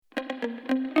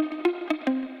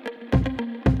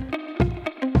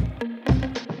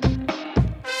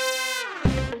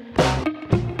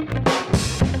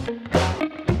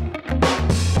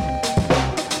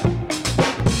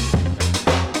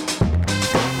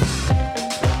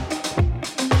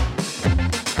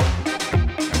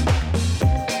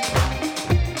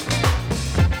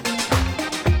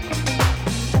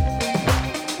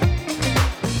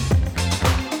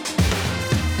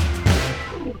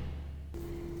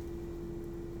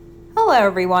Hello,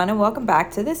 everyone, and welcome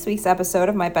back to this week's episode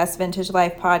of my Best Vintage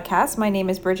Life podcast. My name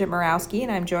is Bridget Morawski,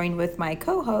 and I'm joined with my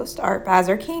co-host, Art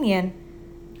Bazarkanian.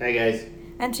 Hi, guys.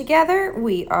 And together,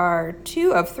 we are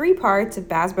two of three parts of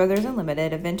Baz Brothers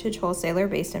Unlimited, a vintage wholesaler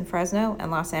based in Fresno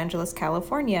and Los Angeles,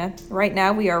 California. Right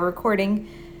now, we are recording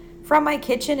from my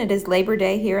kitchen. It is Labor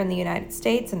Day here in the United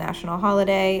States, a national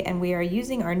holiday, and we are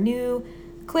using our new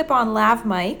clip-on lav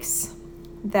mics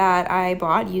that I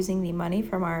bought using the money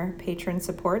from our patron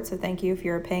support. So thank you if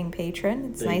you're a paying patron.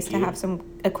 It's nice to have some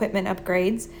equipment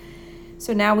upgrades.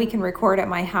 So now we can record at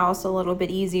my house a little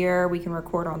bit easier. We can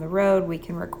record on the road. We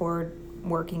can record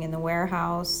working in the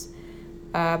warehouse.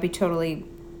 Be totally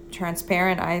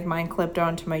transparent. I have mine clipped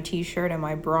onto my t-shirt and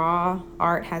my bra.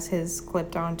 Art has his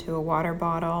clipped onto a water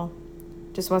bottle.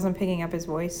 Just wasn't picking up his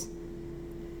voice.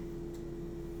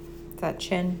 That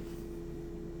chin.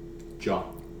 Jaw.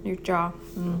 Your jaw.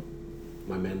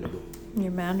 My mandible.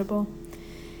 Your mandible.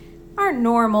 Our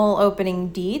normal opening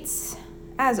deets.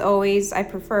 As always, I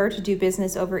prefer to do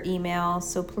business over email,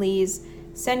 so please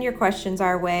send your questions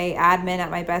our way. Admin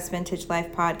at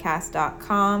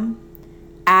mybestvintagelifepodcast.com.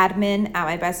 Admin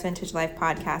at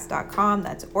mybestvintagelifepodcast.com.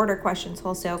 That's order questions,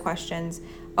 wholesale questions.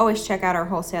 Always check out our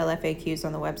wholesale FAQs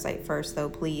on the website first, though,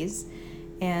 please.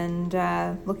 And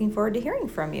looking forward to hearing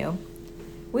from you.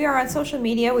 We are on social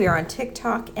media. We are on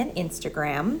TikTok and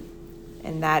Instagram,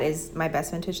 and that is My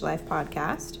Best Vintage Life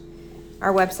Podcast.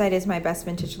 Our website is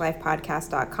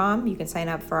mybestvintagelifepodcast.com. You can sign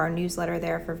up for our newsletter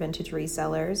there for vintage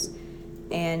resellers,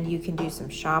 and you can do some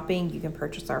shopping. You can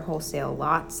purchase our wholesale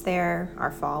lots there.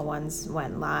 Our fall ones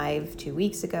went live 2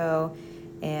 weeks ago,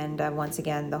 and once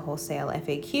again, the wholesale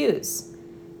FAQs.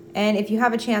 And if you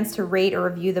have a chance to rate or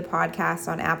review the podcast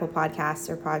on Apple Podcasts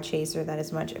or Podchaser, that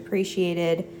is much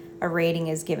appreciated. A rating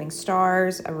is giving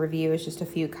stars. A review is just a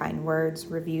few kind words.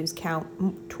 Reviews count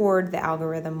toward the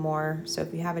algorithm more. So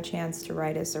if you have a chance to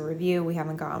write us a review, we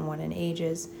haven't gotten one in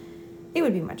ages, it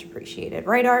would be much appreciated.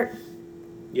 Right, Art?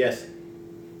 Yes.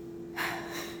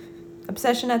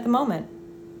 Obsession at the moment.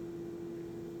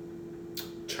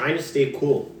 Trying to stay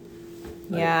cool.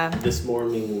 Yeah. This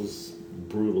morning was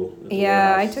brutal.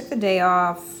 Yeah, I took the day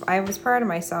off. I was proud of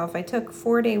myself. I took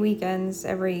 4-day weekends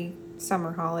every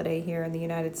summer holiday here in the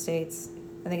United States.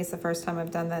 I think it's the first time I've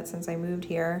done that since I moved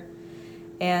here.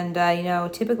 And,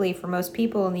 typically for most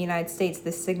people in the United States,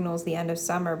 this signals the end of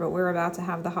summer, but we're about to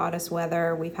have the hottest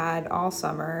weather we've had all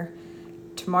summer.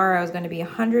 Tomorrow is going to be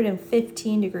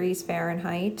 115 degrees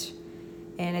Fahrenheit,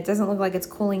 and it doesn't look like it's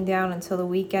cooling down until the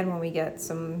weekend when we get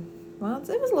some, well,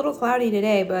 it was a little cloudy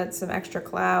today, but some extra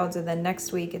clouds, and then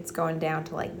next week it's going down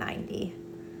to like 90.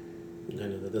 I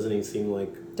know, that doesn't even seem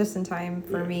like... Just in time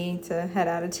for me to head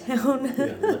out of town.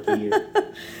 Yeah, lucky you.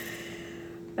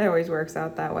 It always works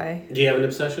out that way. Do you have an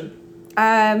obsession?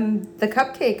 The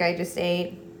cupcake I just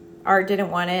ate, Art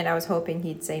didn't want it, and I was hoping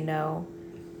he'd say no.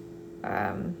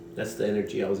 That's the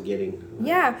energy I was getting.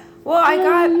 Yeah. Well, I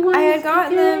had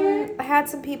gotten them. I had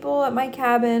some people at my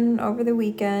cabin over the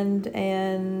weekend,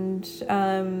 and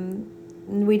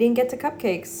we didn't get to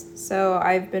cupcakes. So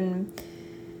I've been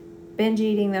binge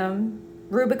eating them.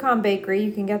 Rubicon Bakery,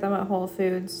 you can get them at Whole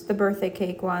Foods. The birthday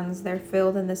cake ones, they're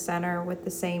filled in the center with the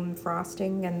same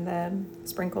frosting and the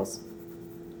sprinkles.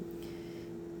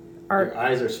 Your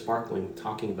eyes are sparkling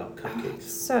talking about cupcakes.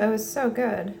 So it was so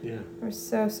good. Yeah. It was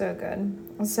so good.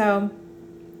 So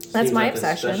that's Seems my like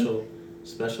obsession. A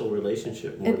special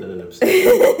relationship more than an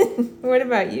obsession. What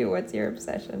about you? What's your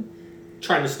obsession?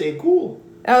 Trying to stay cool.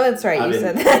 Oh, that's right. You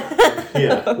said that.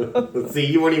 Yeah. See,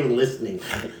 you weren't even listening.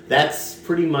 That's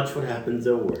pretty much what happens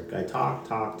at work. I talk.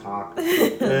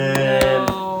 And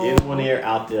in one ear,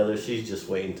 out the other. She's just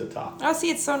waiting to talk. Oh,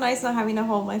 see, it's so nice not having to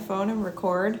hold my phone and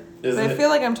record. Isn't I feel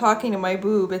like I'm talking to my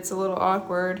boob. It's a little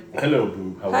awkward. Hello,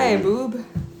 boob. How are Hi, you? boob.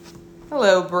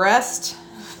 Hello, breast.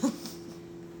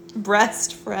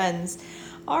 Breast friends.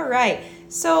 All right.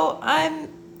 So I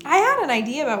had an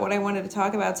idea about what I wanted to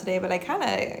talk about today, but I kind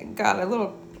of got a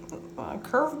little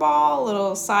curveball, a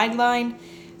little sideline.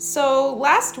 So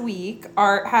last week,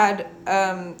 Art had,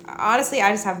 honestly,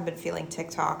 I just haven't been feeling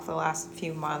TikTok the last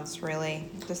few months, really.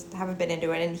 Just haven't been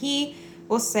into it. And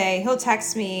he'll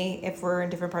text me if we're in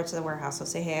different parts of the warehouse. He'll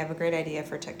say, hey, I have a great idea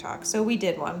for TikTok. So we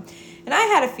did one. And I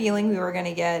had a feeling we were going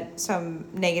to get some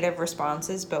negative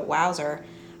responses, but wowzer.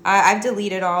 I've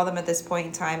deleted all of them at this point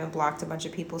in time and blocked a bunch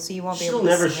of people, so you won't be able to see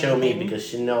She'll never show me anything. because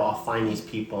she'll know I'll find these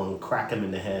people and crack them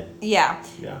in the head. Yeah.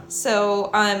 Yeah.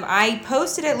 So I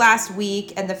posted it last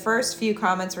week, and the first few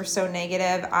comments were so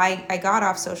negative. I got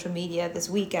off social media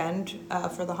this weekend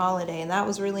for the holiday, and that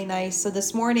was really nice. So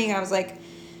this morning I was like,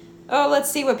 oh, let's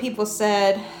see what people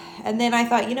said. And then I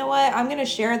thought, you know what? I'm going to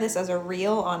share this as a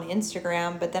reel on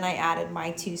Instagram, but then I added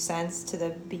my 2 cents to the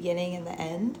beginning and the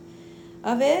end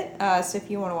of it. So if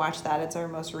you want to watch that, it's our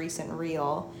most recent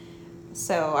reel.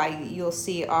 So you'll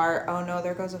see our, oh no,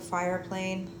 there goes a fire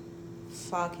plane.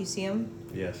 Fuck, you see him?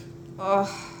 Yes. Ugh.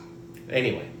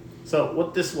 Anyway, so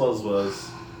what this was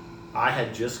I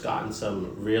had just gotten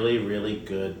some really, really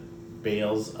good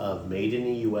bales of Made in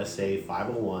the USA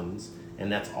 501s,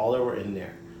 and that's all that were in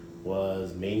there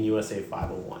was Made in USA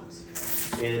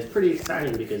 501s. And it's pretty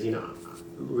exciting because,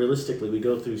 realistically, we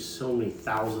go through so many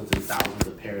thousands and thousands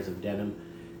of pairs of denim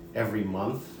every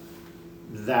month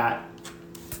that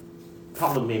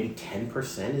probably maybe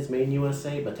 10% is Made in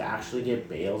USA, but to actually get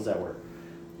bales that were,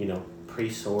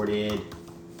 pre-sorted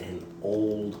and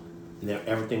old, and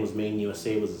everything was Made in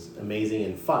USA was amazing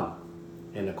and fun.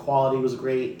 And the quality was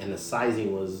great, and the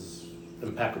sizing was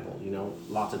impeccable,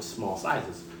 lots of small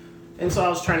sizes. And so I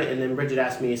was and then Bridget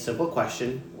asked me a simple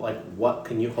question, like, what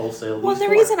can you wholesale these Well, the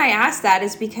for? reason I asked that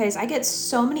is because I get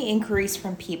so many inquiries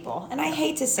from people, and I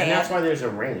hate to say and that's it. why there's a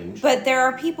range. But there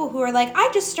are people who are like, I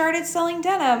just started selling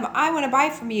denim. I want to buy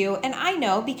from you. And I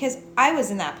know because I was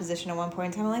in that position at one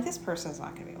point in time. I'm like, this person's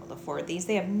not going to be able to afford these.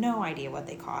 They have no idea what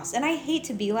they cost. And I hate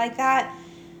to be like that,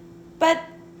 but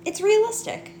it's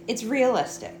realistic. It's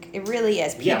realistic. It really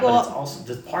is. Yeah, but it's also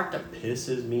the part that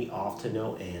pisses me off to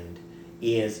no end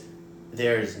is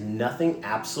there's nothing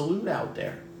absolute out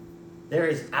there. There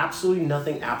is absolutely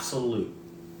nothing absolute.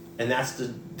 And that's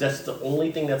the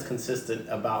only thing that's consistent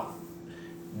about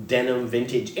denim,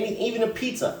 vintage, even a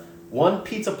pizza. One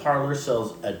pizza parlor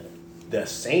sells the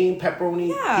same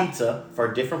pepperoni pizza for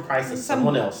a different price as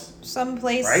someone else. Some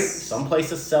place, right? Some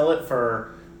places sell it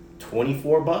for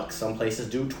 $24. Some places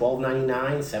do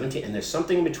 $12.99, $17, and there's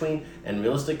something in between. And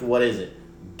realistic, what is it?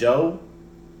 Dough,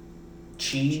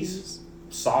 cheese.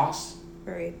 Sauce,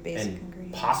 very basic and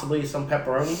ingredients. Possibly some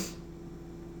pepperoni,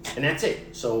 and that's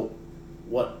it. So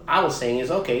what I was saying is,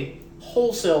 okay,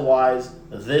 wholesale wise,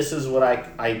 this is what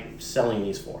I'm selling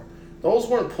these for. Those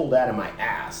weren't pulled out of my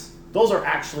ass. Those are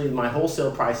actually my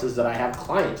wholesale prices that I have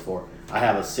clients for. I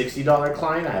have a $60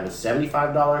 client, I have a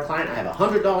 $75 client, I have a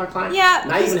 $100 client, yeah,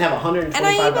 and I even have a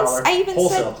 $125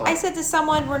 wholesale client. I said to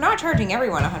someone, we're not charging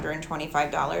everyone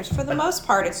 $125. For the most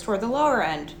part, it's toward the lower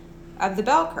end of the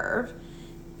bell curve.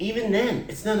 Even then,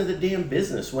 it's none of the damn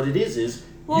business. What it is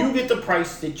you get the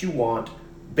price that you want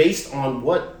based on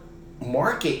what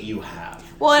market you have.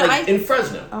 Well, like in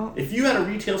Fresno, if you had a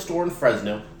retail store in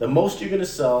Fresno, the most you're going to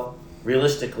sell,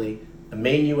 realistically, a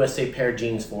Made in USA pair of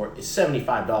jeans for is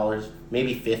 $75,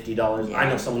 maybe $50. Yeah. I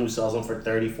know someone who sells them for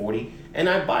 $30, $40, and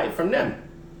I buy it from them.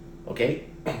 Okay?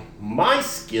 My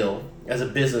skill as a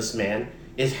businessman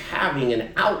is having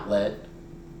an outlet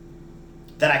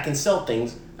that I can sell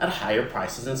things at higher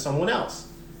prices than someone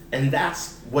else. And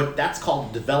that's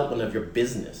called development of your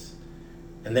business.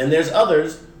 And then there's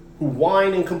others who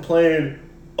whine and complain,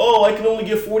 oh, I can only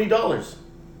get $40.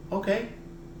 Okay,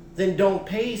 then don't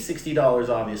pay $60,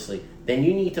 obviously. Then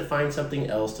you need to find something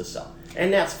else to sell.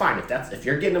 And that's fine. If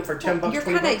you're getting them for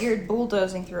 $10, you're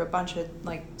bulldozing through a bunch of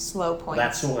slow points.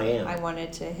 That's who I am. I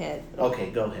wanted to hit. Okay,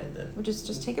 go ahead then. Well,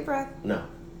 just take a breath. No.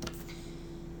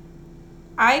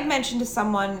 I mentioned to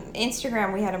someone,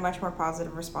 Instagram, we had a much more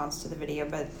positive response to the video,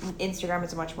 but Instagram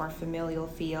is a much more familial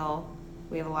feel.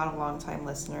 We have a lot of longtime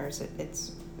listeners.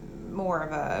 It's more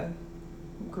of a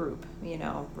group,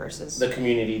 versus the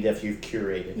community that you've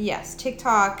curated. Yes,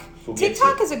 TikTok.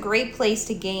 TikTok is a great place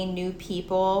to gain new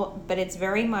people, but it's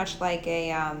very much like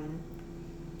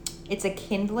it's a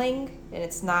kindling, and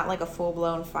it's not like a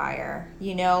full-blown fire.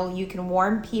 You can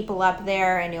warm people up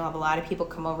there, and you'll have a lot of people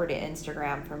come over to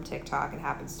Instagram from TikTok. It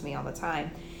happens to me all the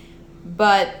time.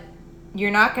 But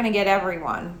you're not going to get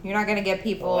everyone. You're not going to get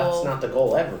people... Well, that's not the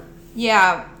goal ever.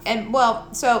 Yeah, and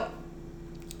so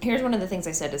here's one of the things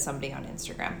I said to somebody on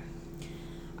Instagram.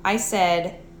 I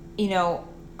said,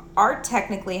 Art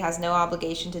technically has no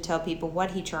obligation to tell people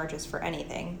what he charges for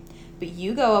anything, but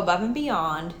you go above and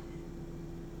beyond,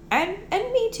 and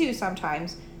me too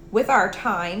sometimes, with our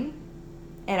time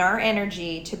and our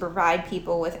energy to provide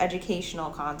people with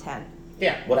educational content.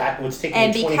 Yeah, what's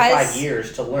taking me 25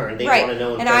 years to learn, they want to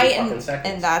know in 30 fucking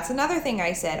seconds. And that's another thing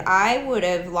I said. I would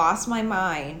have lost my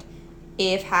mind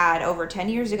if over 10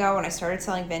 years ago when I started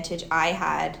selling vintage, I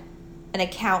had an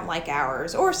account like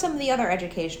ours or some of the other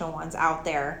educational ones out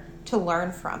there to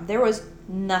learn from. There was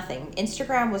nothing.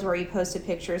 Instagram was where you posted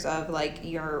pictures of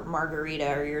your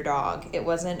margarita or your dog. It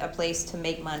wasn't a place to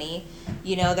make money.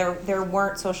 There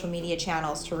weren't social media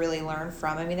channels to really learn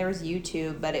from. I mean, there was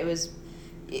YouTube, but it was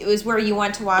where you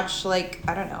went to watch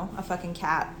a fucking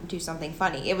cat do something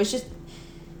funny. It was just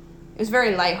It was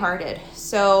very lighthearted.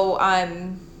 So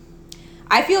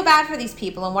I feel bad for these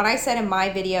people, and what I said in my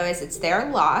video is it's their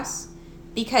loss,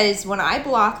 because when I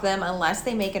block them, unless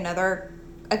they make another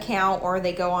account or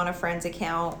they go on a friend's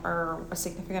account or a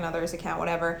significant other's account,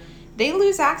 whatever, they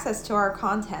lose access to our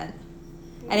content.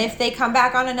 And if they come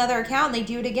back on another account and they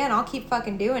do it again, I'll keep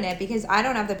fucking doing it because I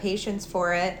don't have the patience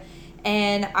for it.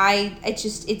 And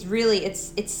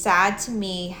it's sad to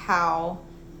me how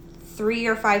 3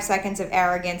 or 5 seconds of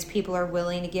arrogance, people are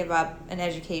willing to give up an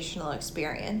educational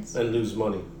experience. And lose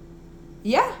money.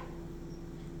 Yeah.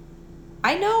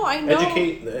 I know.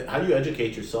 How do you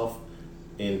educate yourself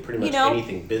in pretty much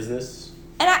anything? Business.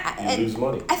 And you lose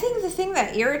money. I think the thing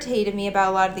that irritated me about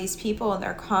a lot of these people and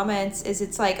their comments is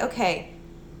it's like, okay,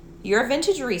 you're a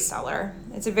vintage reseller.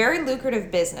 It's a very lucrative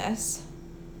business.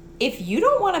 If you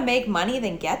don't want to make money,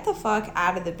 then get the fuck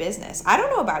out of the business. I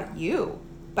don't know about you,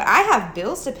 but I have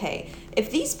bills to pay. If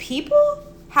these people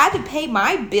had to pay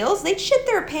my bills, they'd shit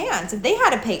their pants. If they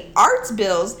had to pay Art's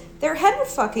bills, their head would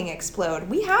fucking explode.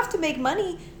 We have to make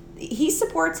money. He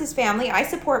supports his family. I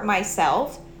support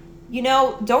myself.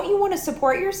 Don't you want to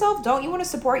support yourself? Don't you want to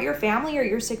support your family or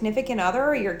your significant other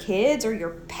or your kids or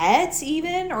your pets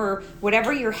even, or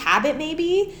whatever your habit may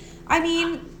be? I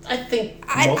mean, I think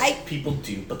most people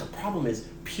do, but the problem is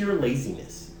pure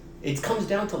laziness. It comes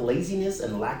down to laziness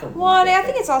and lack of... Well, I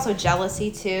think it's also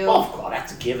jealousy too. Oh, God,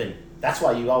 that's a given. That's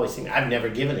why you always see me. I've never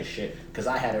given a shit because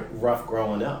I had it rough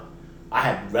growing up. I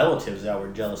had relatives that were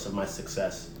jealous of my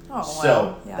success. Oh,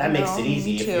 so yeah, that makes it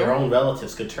easy. If too. your own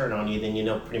relatives could turn on you, then you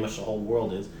know pretty much the whole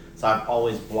world is. So I've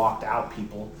always blocked out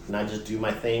people, and I just do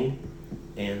my thing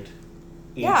and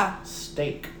eat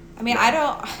steak. I mean, I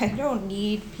don't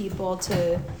need people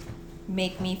to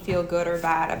make me feel good or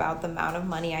bad about the amount of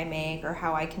money I make or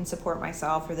how I can support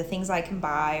myself or the things I can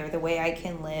buy or the way I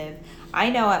can live. I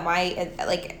know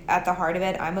at the heart of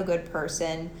it, I'm a good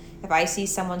person. If I see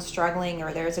someone struggling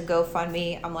or there's a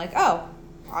GoFundMe, I'm like, oh,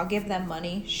 I'll give them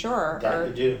money, sure. That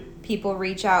you do. People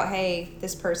reach out, hey,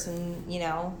 this person,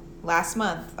 last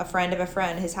month, a friend of a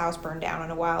friend, his house burned down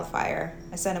in a wildfire.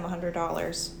 I sent him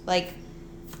 $100. Like,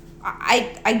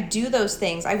 I do those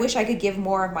things. I wish I could give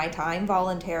more of my time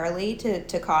voluntarily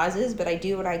to causes, but I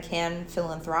do what I can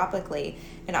philanthropically.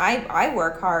 And I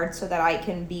work hard so that I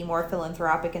can be more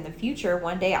philanthropic in the future.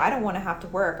 One day I don't want to have to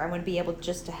work. I want to be able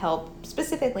just to help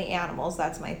specifically animals.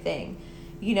 That's my thing.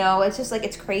 It's just like,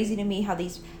 it's crazy to me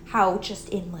how just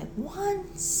in like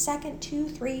 1 second, 2,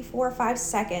 3, 4, 5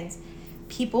 seconds,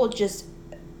 people just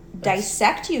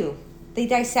dissect you. They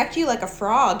dissect you like a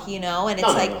frog, and it's you know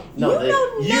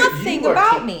nothing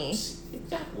about me.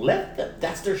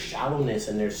 That's their shallowness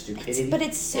and their stupidity. But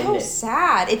it's so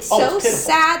sad. It's so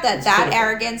sad that pitiful.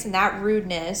 Arrogance and that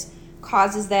rudeness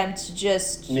causes them to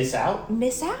just miss out.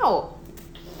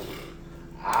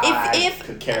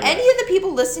 If any of the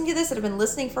people listening to this that have been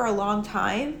listening for a long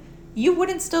time, you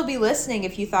wouldn't still be listening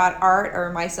if you thought Art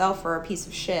or myself were a piece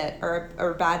of shit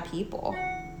or bad people,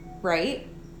 right?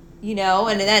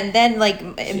 And then like...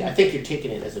 See, I think you're taking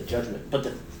it as a judgment.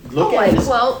 But look at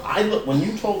it. When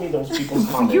you told me those people's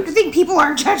comments... You think people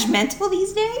aren't judgmental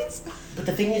these days? But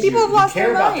the thing is, you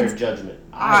care about their judgment.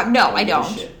 No, I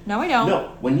don't. No, I don't.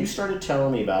 No, when you started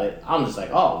telling me about it, I'm just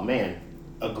like, oh, man,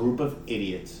 a group of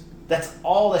idiots. That's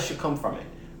all that should come from it.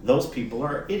 Those people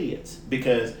are idiots.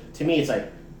 Because to me, it's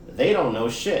like, they don't know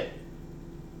shit.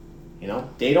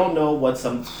 They don't know what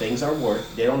some things are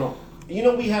worth. They don't know...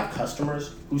 we have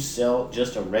customers who sell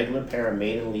just a regular pair of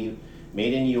made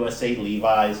in USA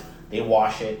Levi's. They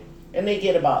wash it, and they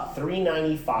get about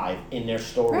 $3.95 in their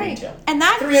store retail. And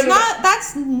that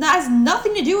has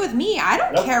nothing to do with me. I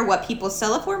don't care what people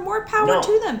sell it for. More power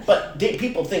to them. But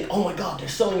people think, oh my God, they're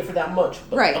selling it for that much.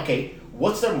 But, right. Okay,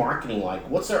 what's their marketing like?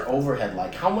 What's their overhead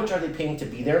like? How much are they paying to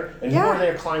be there? And who are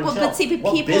their clientele? Well, but see,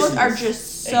 people are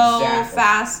just so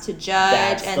fast to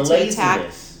judge and to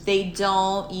attack. They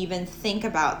don't even think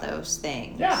about those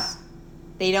things. Yeah.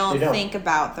 They don't think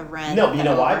about the rent. No, you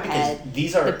know why? Because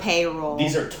these are the payroll.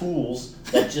 These are tools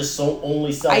that just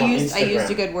only sell on Instagram. I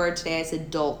used a good word today. I said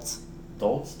dolt.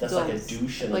 Dolts? That's like a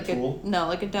douche and like a tool?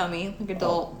 Like a dummy. Like a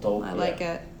dolt. Dolt, I like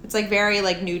it. It's like very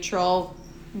like neutral,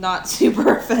 not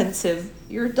super offensive.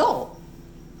 You're a dolt.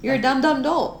 You're a dumb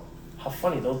dolt. How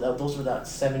funny. Those were that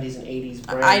 70s and 80s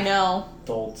brand. I know.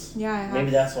 Dolts. Yeah, I have. Maybe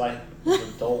that's why.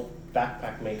 The dolt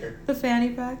backpack maker. The fanny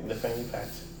pack. The fanny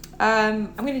packs.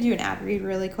 I'm going to do an ad read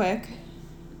really quick.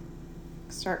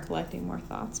 Start collecting more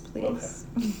thoughts, please.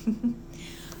 Okay.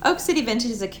 Oak City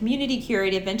Vintage is a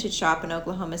community-curated vintage shop in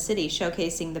Oklahoma City,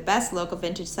 showcasing the best local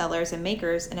vintage sellers and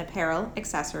makers in apparel,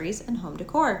 accessories, and home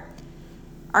decor.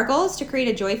 Our goal is to create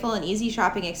a joyful and easy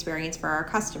shopping experience for our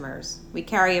customers. We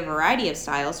carry a variety of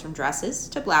styles from dresses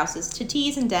to blouses to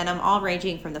tees and denim, all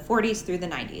ranging from the 40s through the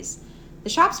 90s. The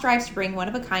shop strives to bring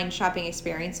one-of-a-kind shopping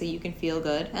experience so you can feel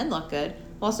good and look good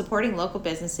while supporting local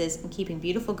businesses and keeping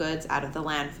beautiful goods out of the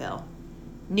landfill.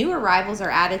 New arrivals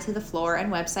are added to the floor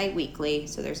and website weekly,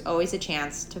 so there's always a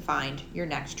chance to find your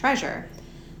next treasure.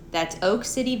 That's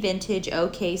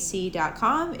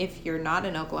OakCityVintageOKC.com if you're not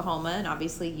in Oklahoma, and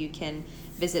obviously you can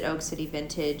visit Oak City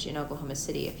Vintage in Oklahoma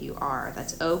City if you are.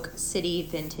 That's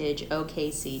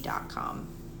OakCityVintageOKC.com.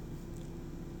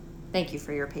 Thank you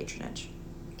for your patronage.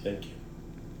 Thank you.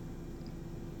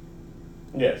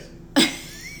 Yes.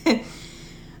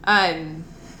 And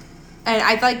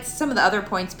I like some of the other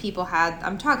points people had. I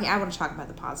want to talk about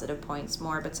the positive points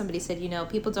more, but somebody said,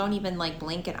 people don't even like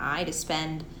blink an eye to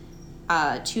spend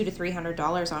 $200 to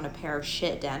 $300 on a pair of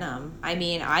shit denim. I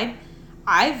mean, I've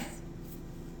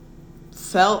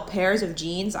felt pairs of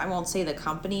jeans. I won't say the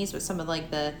companies, but some of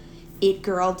like the It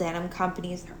Girl denim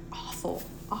companies, they're awful.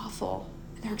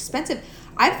 They're expensive.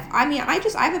 I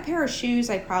have a pair of shoes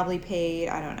I probably paid,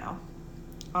 I don't know,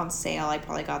 on sale. I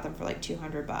probably got them for like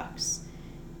 $200.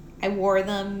 I wore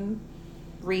them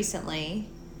recently,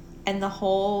 and the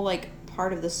whole like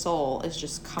part of the sole is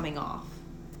just coming off.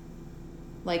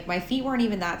 Like, my feet weren't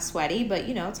even that sweaty, but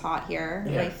it's hot here.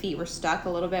 Yeah. My feet were stuck a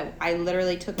little bit. I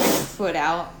literally took my foot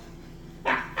out,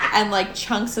 and like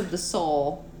chunks of the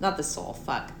sole, not the sole,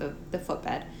 the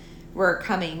footbed, were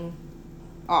coming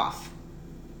off.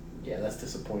 Yeah, that's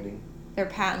disappointing. They're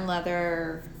patent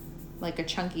leather, like a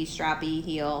chunky, strappy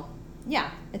heel.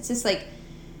 Yeah, it's just like,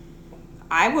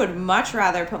 I would much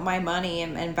rather put my money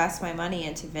and invest my money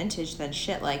into vintage than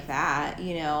shit like that,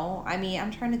 I mean,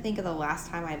 I'm trying to think of the last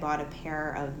time I bought a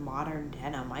pair of modern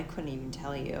denim. I couldn't even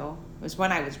tell you. It was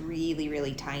when I was really,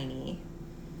 really tiny.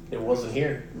 It wasn't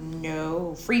here.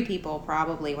 No. Free People,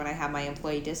 probably, when I had my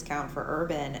employee discount for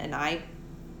Urban. And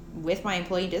with my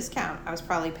employee discount, I was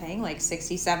probably paying like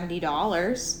 $60,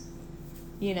 $70,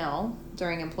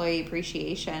 during employee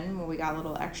appreciation when we got a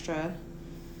little extra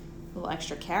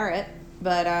carrot.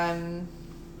 But it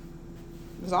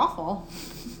was awful.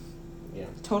 Yeah.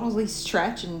 Totally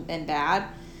stretch and bad.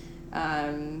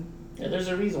 Yeah, there's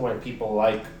a reason why people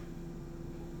like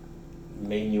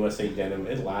Made in USA denim.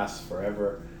 It lasts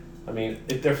forever. I mean,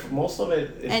 most of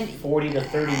it is 40 to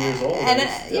 30 years old, and it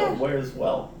still wears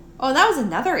well. Oh, that was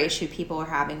another issue people were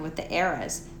having with the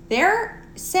eras. They're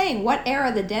saying what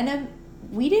era the denim.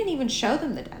 We didn't even show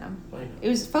them the denim. I know. It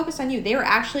was focused on you. They were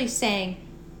actually saying,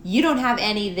 you don't have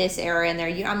any this era in there.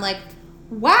 I'm like,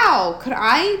 wow, could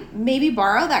I maybe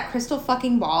borrow that crystal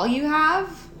fucking ball you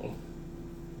have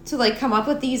to like come up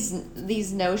with these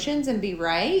notions and be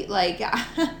right? Like,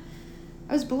 I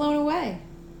was blown away.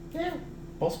 Yeah,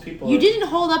 most people. You didn't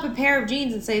hold up a pair of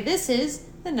jeans and say, this is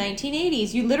the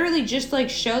 1980s. You literally just like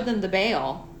showed them the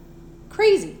bale.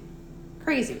 Crazy.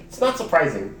 It's not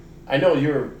surprising. I know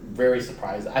you're very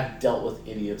surprised. I've dealt with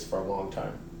idiots for a long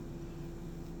time.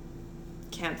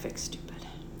 Can't fix stupid.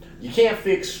 You can't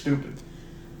fix stupid.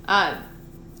 And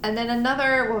then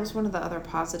what was one of the other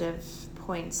positive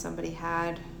points somebody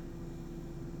had?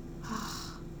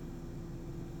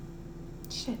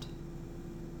 Shit.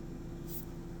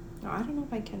 No, I don't know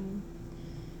if I can.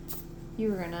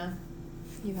 You had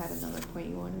another point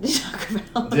you wanted to talk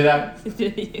about. Did I?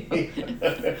 Did you?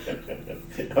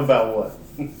 About what?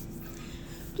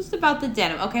 Just about the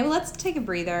denim. Okay, well, let's take a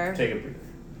breather.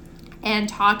 And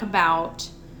talk about,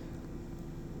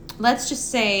 let's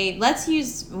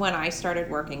use when I started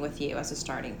working with you as a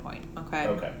starting point, okay?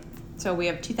 Okay. So we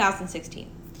have 2016.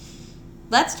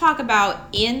 Let's talk about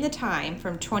in the time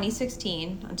from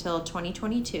 2016 until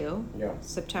 2022,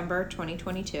 September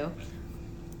 2022,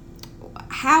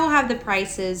 how have the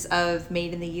prices of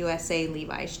Made in the USA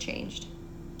Levi's changed?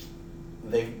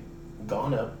 They've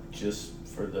gone up just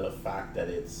for the fact that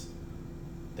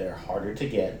they're harder to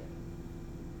get.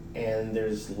 And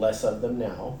there's less of them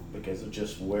now because of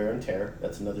just wear and tear.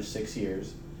 That's another 6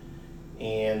 years.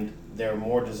 And they're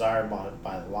more desired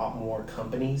by a lot more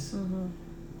companies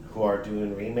who are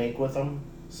doing remake with them.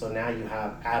 So now you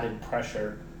have added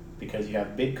pressure because you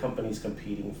have big companies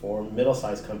competing for them,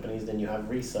 middle-sized companies, then you have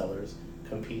resellers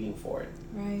competing for it.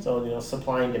 Right. So,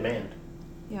 supply and demand.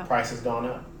 Yeah. Price has gone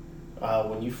up.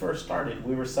 When you first started,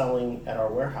 we were selling at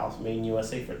our warehouse Made in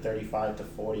USA for $35 to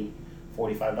 $45.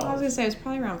 I was going to say it was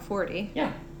probably around 40.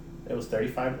 Yeah. It was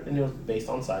 35 and it was based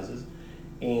on sizes.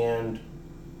 And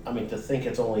I mean, to think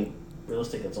it's only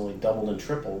doubled and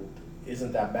tripled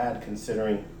isn't that bad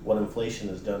considering what inflation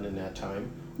has done in that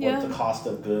time. Yeah. What the cost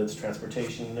of goods,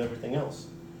 transportation, and everything else.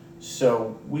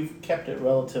 So we've kept it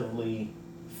relatively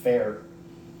fair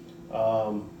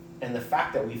And the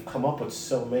fact that we've come up with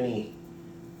so many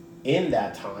in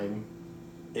that time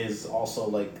is also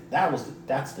like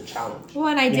that's the challenge. Well,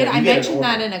 and I mentioned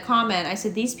that in a comment. I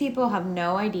said these people have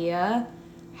no idea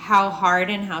how hard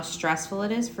and how stressful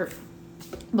it is for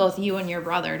both you and your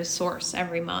brother to source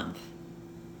every month.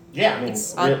 Yeah, I mean,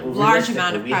 it's a large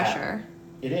amount of pressure.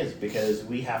 It is, because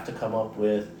we have to come up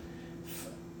with,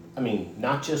 I mean,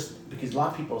 not just because a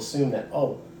lot of people assume that,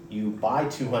 oh, you buy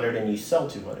 200 and you sell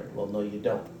 200. Well, no, you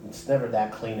don't. It's never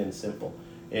that clean and simple.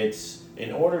 It's,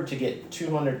 in order to get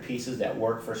 200 pieces that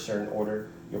work for a certain order,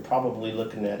 you're probably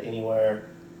looking at anywhere,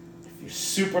 if you're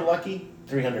super lucky,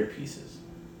 300 pieces.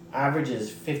 Average is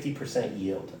 50%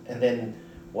 yield. And then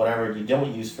whatever you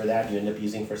don't use for that, you end up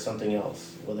using for something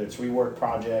else, whether it's rework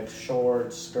projects,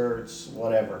 shorts, skirts,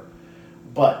 whatever.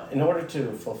 But in order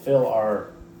to fulfill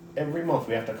every month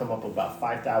we have to come up with about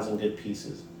 5,000 good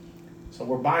pieces. So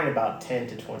we're buying about 10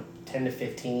 to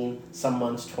 15, some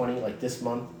months 20, like this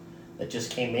month that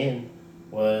just came in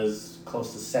was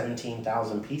close to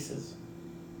 17,000 pieces,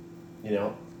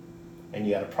 and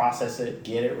you got to process it,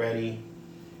 get it ready,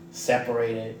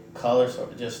 separate it, color, so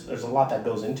just there's a lot that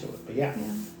goes into it. But yeah.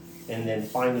 And then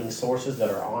finding sources that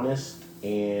are honest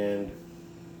and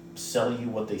sell you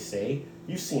what they say.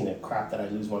 You've seen the crap that I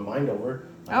lose my mind over.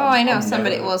 I know.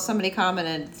 Somebody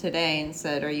commented today and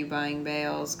said, "Are you buying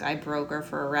bales?" I broker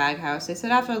for a rag house. They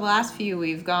said, after the last few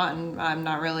we've gotten, I'm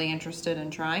not really interested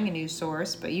in trying a new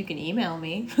source, but you can email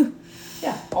me.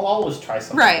 Yeah, I'll always try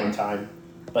something one time,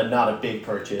 but not a big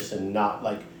purchase, and not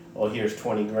like, oh, here's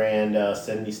 20 grand,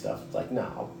 send me stuff. It's like,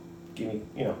 no, give me,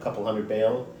 a couple hundred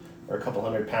bale or a couple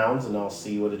 100 pounds, and I'll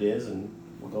see what it is, and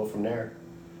we'll go from there.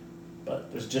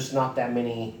 But there's just not that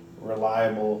many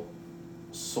reliable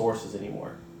sources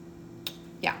anymore.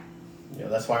 Yeah.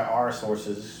 That's why our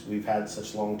sources we've had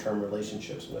such long-term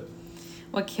relationships with.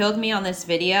 What killed me on this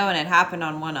video, and it happened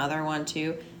on one other one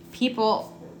too,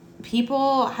 people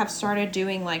have started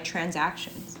doing like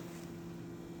transactions.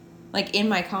 Like in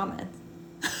my comments.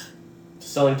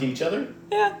 Selling to each other?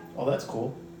 Yeah. Oh, that's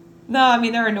cool. No, I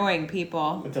mean, they're annoying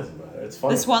people. It doesn't matter. It's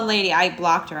funny. This one lady, I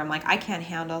blocked her. I'm like, I can't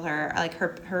handle her. Like,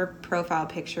 her profile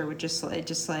picture would just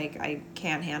like, I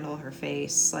can't handle her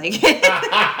face. Like,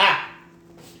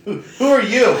 Who are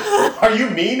you? Are you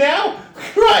me now?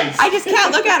 Christ. I just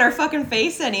can't look at her fucking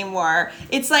face anymore.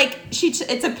 It's like,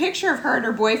 it's a picture of her and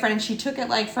her boyfriend, and she took it,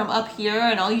 like, from up here,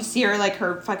 and all you see are, like,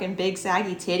 her fucking big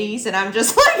saggy titties, and I'm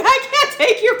just like, I can't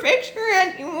take your picture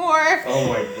anymore. Oh,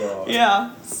 my God.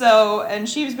 Yeah. So, and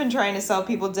she's been trying to sell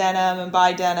people denim and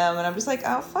buy denim, and I'm just like,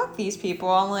 oh, fuck these people.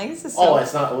 I'm like, this is so... Oh,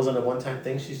 it wasn't a one-time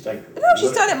thing? She's like... No,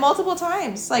 she's done it multiple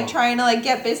times, like, trying to, like,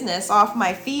 get business off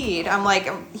my feed. I'm like,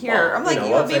 here. I'm like,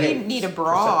 maybe you need a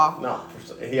bra.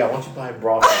 Yeah, why don't you buy a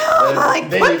bra?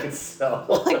 Then you can sell.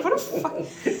 Like, what a fuck.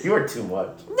 You are too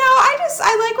much. No,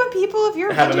 I like when people, if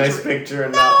you're... Have a nice picture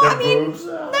and not their boobs.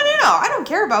 No. I don't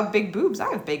care about big boobs. I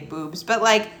have big boobs. But,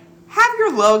 like, have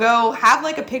your logo, have,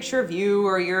 like, a picture of you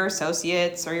or your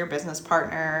associates or your business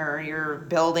partner or your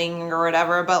building or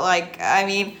whatever. But, like, I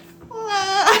mean...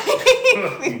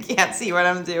 you can't see what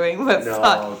I'm doing, but no,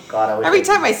 fuck. God, Every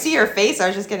time I see her face, I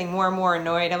was just getting more and more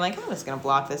annoyed. I'm like, I'm just gonna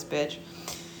block this bitch.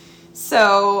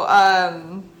 So,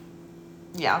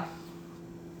 yeah.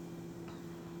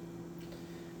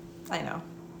 I know.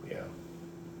 Yeah.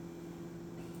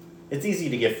 It's easy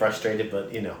to get frustrated,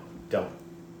 but, don't.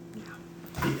 Yeah.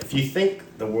 If you think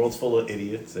the world's full of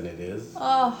idiots, and it is,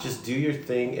 just do your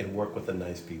thing and work with the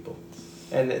nice people.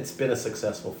 And it's been a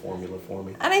successful formula for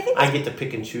me. And I think I get to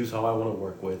pick and choose how I want to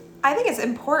work with. I think it's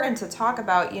important to talk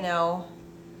about, why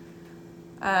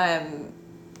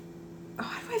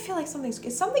do I feel like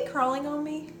is something crawling on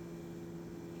me?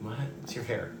 What? It's your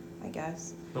hair. I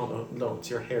guess. No, it's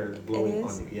your hair blowing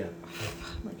on you. Yeah.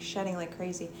 I'm like shedding like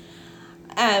crazy.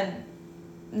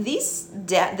 This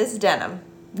denim,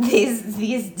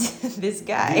 this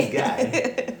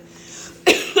guy.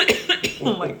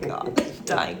 Oh my God, I'm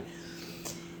dying.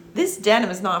 This denim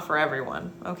is not for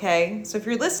everyone, okay? So if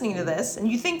you're listening to this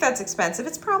and you think that's expensive,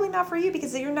 it's probably not for you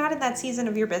because you're not in that season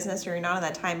of your business or you're not in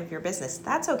that time of your business.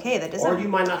 That's okay. That doesn't. Or you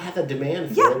might not have the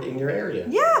demand for it in your area.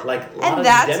 Yeah. Like a lot and of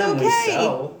that's the denim okay. we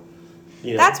sell.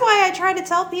 That's why I try to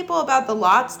tell people about the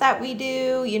lots that we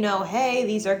do. Hey,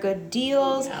 these are good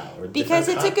deals. Yeah, because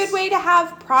it's a good way to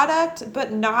have product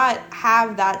but not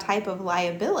have that type of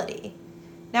liability.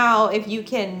 Now, if you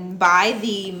can buy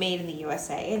the made in the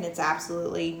USA and it's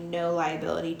absolutely no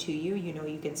liability to you,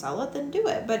 you can sell it, then do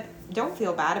it. But don't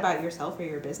feel bad about yourself or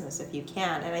your business if you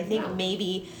can. And I think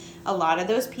maybe a lot of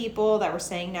those people that were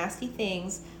saying nasty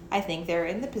things, I think they're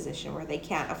in the position where they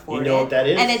can't afford it. You know what that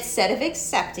is? And instead of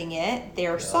accepting it,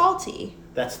 they're salty.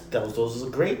 Those are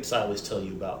the grapes I always tell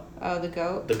you about. Oh, the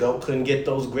goat? The goat couldn't get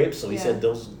those grapes, so he Yeah. said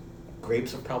those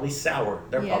grapes are probably sour.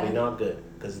 They're Yeah. probably not good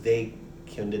because they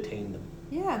can detain them.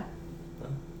 Yeah.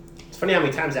 It's funny how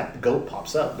many times that goat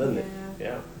pops up, doesn't it?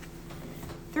 Yeah.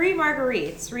 3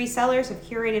 Marguerites, resellers of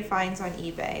curated finds on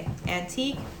eBay.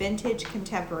 Antique, vintage,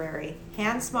 contemporary.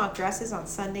 Hand smock dresses on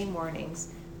Sunday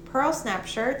mornings. Pearl snap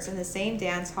shirts in the same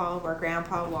dance hall where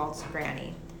Grandpa waltzed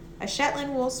Granny. A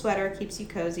Shetland wool sweater keeps you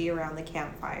cozy around the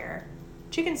campfire.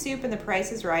 Chicken soup and the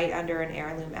price is right under an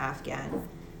heirloom Afghan.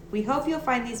 We hope you'll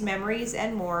find these memories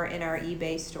and more in our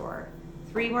eBay store.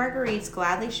 3 Marguerites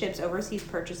gladly ships overseas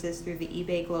purchases through the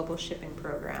eBay Global Shipping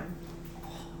Program.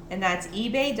 And that's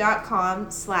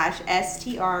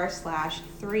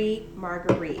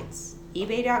ebay.com/str/3marguerites.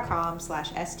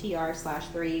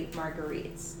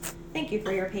 ebay.com/str/3marguerites. Thank you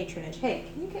for your patronage. Hey,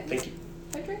 can you get Thank me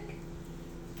you. a drink?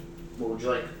 What would you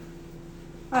like?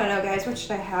 I don't know, guys. What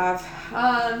should I have?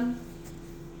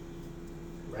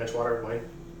 Ranch water, wine,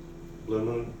 Blue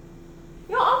Moon.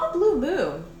 I'm a Blue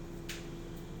Moon.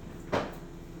 I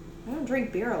don't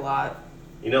drink beer a lot.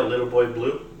 You know Little Boy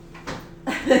Blue?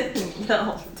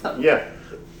 No. Don't. Yeah.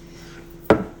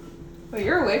 Well,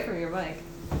 you're away from your mic.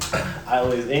 I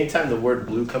always, anytime the word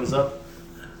blue comes up,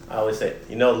 I always say,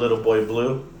 you know Little Boy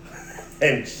Blue?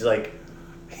 And she's like,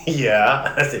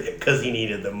 yeah. I said, because he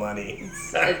needed the money.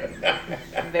 It's a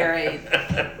very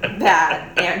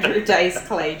bad Andrew Dice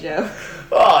Clay joke.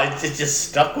 Oh, it just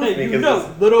stuck with me.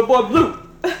 Little Boy Blue.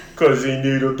 Because he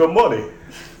needed the money.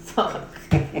 Fuck.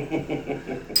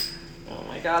 Oh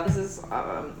my god, this is,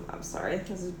 I'm sorry.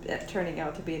 This is turning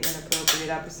out to be an inappropriate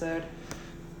episode.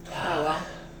 Oh well.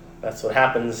 That's what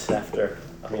happens after,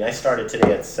 I started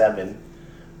today at 7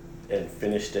 and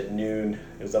finished at noon.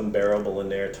 It was unbearable in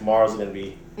there. Tomorrow's going to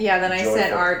be Yeah, then I sent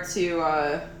joyful. Art to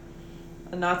a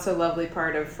not so lovely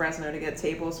part of Fresno to get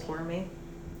tables for me.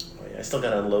 Oh, yeah, I still got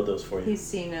to unload those for you. He's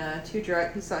seen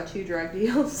he saw 2 drug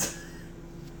deals.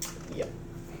 Yep.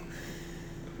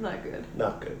 Not good.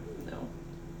 Not good. No.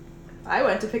 I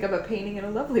went to pick up a painting in a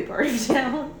lovely part of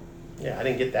town. Yeah, I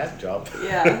didn't get that job.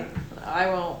 Yeah, I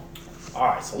won't. All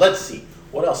right, so let's see.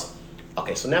 What else?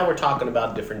 Okay, so now we're talking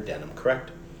about different denim,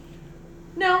 correct?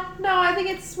 No, I think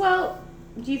it's, well,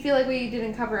 do you feel like we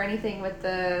didn't cover anything with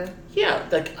the... Yeah,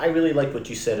 I really like what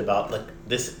you said about,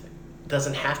 this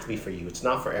doesn't have to be for you. It's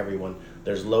not for everyone.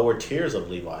 There's lower tiers of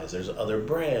Levi's. There's other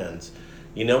brands.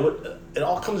 You know what it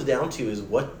all comes down to is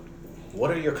what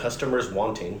are your customers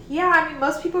wanting? Yeah,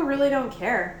 most people really don't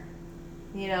care,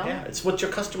 Yeah, it's what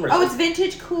your customers Oh, it's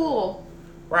vintage cool.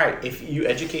 Right. If you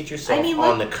educate yourself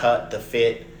on the cut, the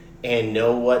fit, and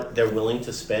know what they're willing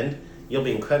to spend, you'll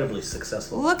be incredibly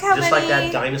successful. Look how Just many... like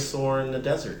that dinosaur in the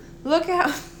desert. Look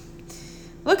how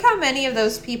many of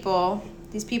those people,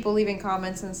 these people leaving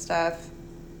comments and stuff,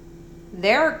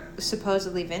 they're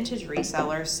supposedly vintage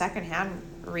resellers, secondhand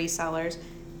resellers,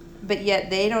 but yet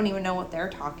they don't even know what they're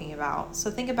talking about.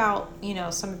 So think about,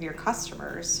 some of your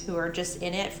customers who are just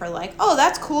in it for oh,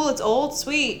 that's cool, it's old,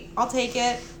 sweet, I'll take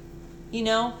it.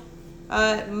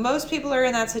 Most people are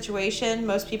in that situation.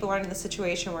 Most people aren't in the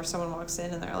situation where someone walks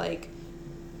in and they're like,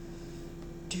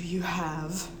 do you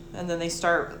have? And then they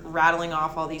start rattling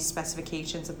off all these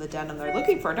specifications of the denim they're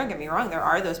looking for. Don't get me wrong, there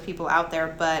are those people out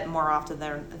there, but more often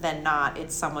than not,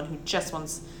 it's someone who just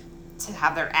wants to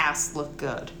have their ass look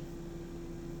good.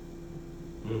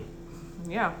 Mm.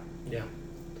 Yeah. Yeah.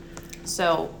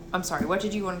 So, I'm sorry, what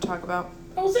did you want to talk about?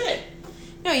 That was it.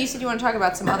 No, you said you want to talk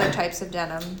about some other types of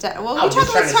denim.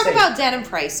 let's talk about denim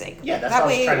pricing. Yeah, that's that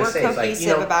what I was way trying to we're say. It's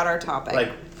cohesive about our topic.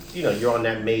 You're on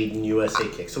that Made in USA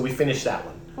kick. So we finished that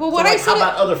one. Well, what I said. How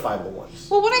about other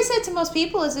 501s? Well, what I said to most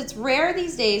people is it's rare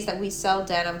these days that we sell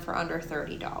denim for under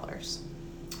 $30.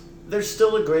 There's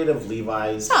still a grade of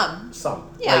Levi's.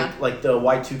 Some. Yeah. Like the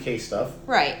Y2K stuff.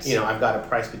 Right. I've got a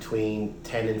price between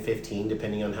 10 and 15,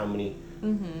 depending on how many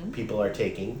people are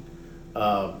taking.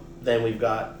 Then we've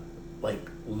got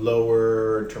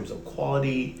lower in terms of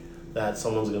quality that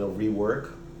someone's going to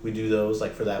rework. We do those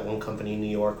for that one company in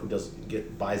New York who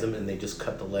buys them and they just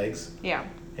cut the legs. Yeah.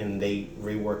 And they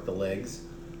rework the legs.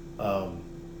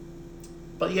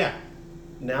 But yeah,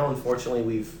 now unfortunately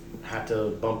we've had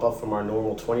to bump up from our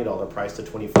normal $20 price to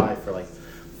 $25 for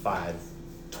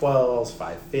 512s,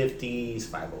 550s,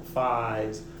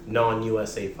 505s,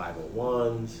 non-USA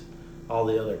 501s, all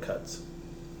the other cuts.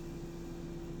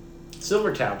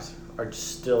 Silver tabs are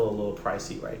still a little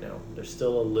pricey right now. There's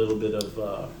still a little bit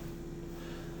of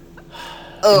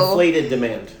inflated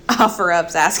demand.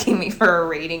 OfferUp's asking me for a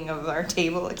rating of our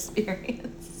table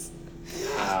experience.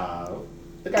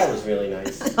 The guy was really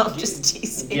nice. No, I'm just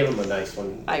teasing. Give him a nice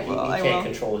one. I will. He can't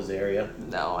control his area.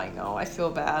 No, I know. I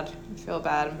feel bad.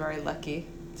 I'm very lucky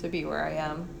to be where I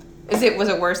am. Was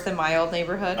it worse than my old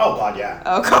neighborhood? Oh God, yeah.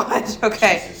 Oh God.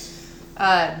 Okay. Jesus.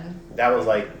 That was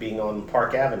like being on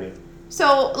Park Avenue.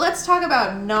 So let's talk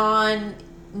about non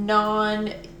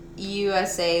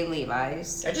USA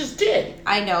Levi's. I just did.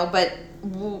 I know, but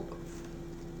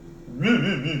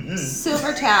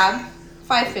silver tab,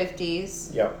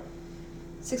 550s. Yep.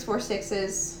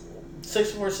 646s.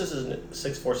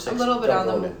 646. A little bit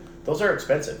on them. Those are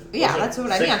expensive. Yeah, that's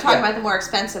what I mean. I'm talking about the more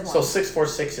expensive ones. So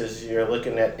 646s, you're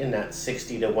looking at in that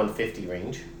 60 to 150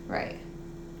 range. Right.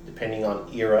 Depending on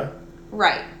era.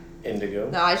 Right. Indigo.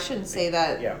 No, I shouldn't say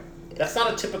that. Yeah. That's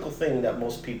not a typical thing that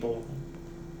most people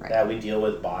that we deal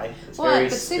with buy. It's well, very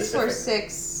but specific.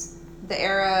 646, the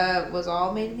era was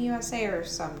all made in the USA or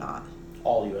some not?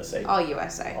 All USA. All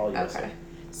USA. All USA. Okay.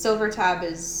 Silver tab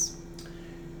is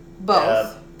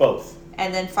both. Both.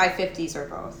 And then 550s are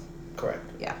both.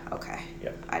 Correct. Yeah, okay.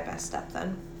 Yep. I messed up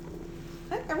then.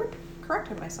 I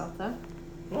corrected myself though.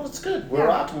 Well, it's good. We're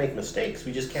allowed to make mistakes.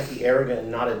 We just can't be arrogant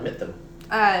and not admit them.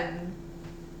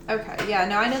 Okay. Yeah,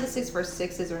 now I know the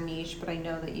 646s are niche, but I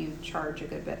know that you charge a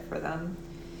good bit for them.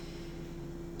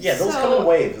 Yeah, those come in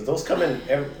waves. Those come in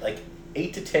like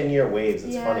 8 to 10 year waves.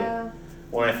 It's funny.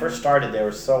 When I first started, they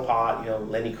were so hot.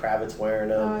 Lenny Kravitz wearing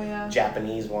them. Oh, yeah.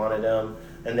 Japanese wanted them.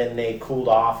 And then they cooled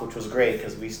off, which was great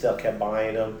because we still kept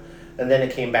buying them. And then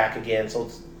it came back again. So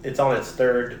it's on its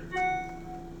third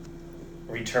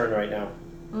return right now.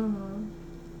 Mm-hmm.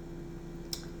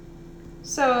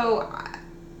 So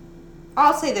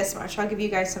I'll say this much. I'll give you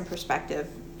guys some perspective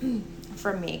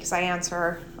from me because I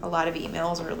answer a lot of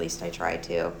emails, or at least I try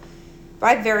to.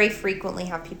 But I very frequently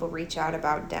have people reach out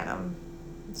about denim,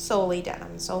 solely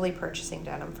purchasing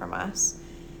denim from us.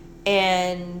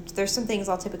 And there's some things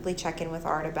I'll typically check in with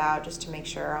Art about just to make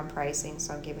sure on pricing,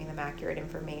 so I'm giving them accurate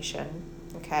information,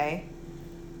 okay?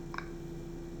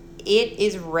 It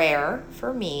is rare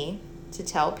for me to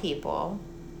tell people,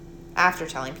 after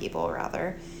telling people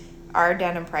rather, our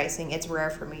denim pricing, it's rare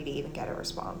for me to even get a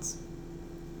response.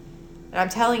 And I'm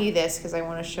telling you this because I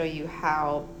want to show you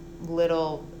how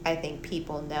little I think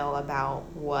people know about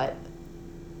what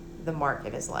the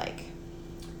market is like.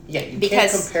 Yeah, you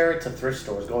can't compare it to thrift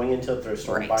stores, going into a thrift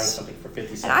store and buying something for 50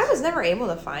 cents. And I was never able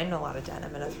to find a lot of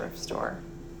denim in a thrift store.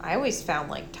 I always found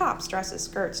like tops, dresses,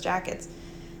 skirts, jackets.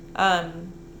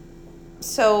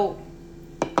 So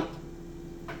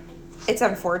it's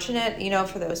unfortunate,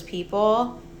 for those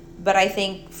people, but I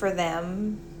think for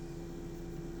them,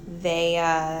 they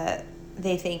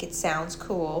think it sounds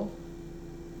cool,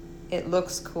 it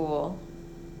looks cool,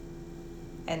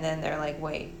 and then they're like,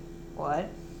 wait, what?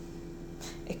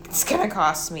 It's gonna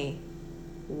cost me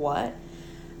what?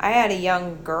 I had a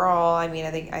young girl, I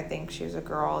think she was a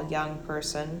girl, young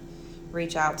person,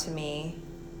 reach out to me,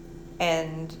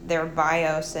 and their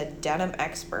bio said denim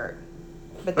expert,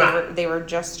 but they were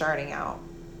just starting out.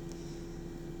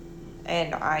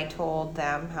 And I told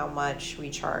them how much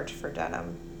we charge for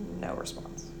denim. No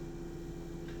response.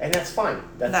 And that's fine.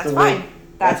 That's fine.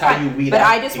 That's how you weed out. But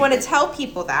I just want to tell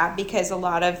people that because a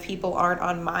lot of people aren't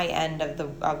on my end of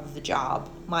the job,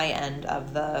 my end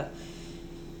of the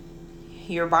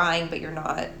you're buying but you're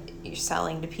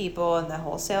selling to people in the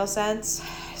wholesale sense.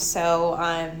 So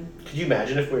could you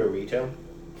imagine if we were retail?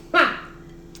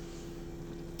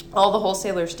 All the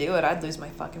wholesalers do it. I'd lose my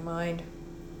fucking mind.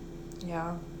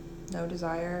 Yeah. No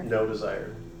desire.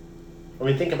 I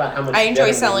mean, think about how much. I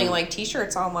enjoy selling like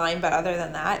t-shirts online, but other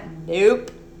than that, nope.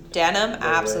 Denim,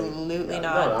 absolutely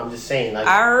not. No, I'm just saying. Like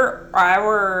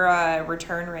our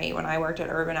return rate when I worked at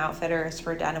Urban Outfitters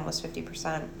for denim was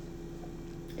 50%.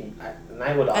 And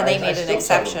they made an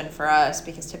exception for us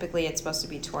because typically it's supposed to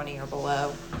be 20 or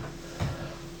below.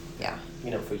 Yeah.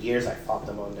 For years I fought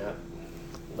them on that.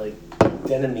 Like,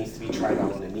 denim needs to be tried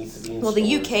on. It needs to be in Well, stores.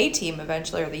 the UK team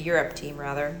eventually, or the Europe team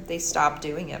rather, they stopped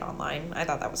doing it online. I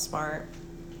thought that was smart.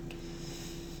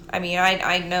 I mean,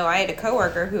 I know I had a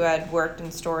coworker who had worked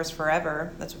in stores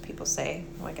forever. That's what people say.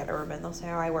 Like at Urban, they'll say,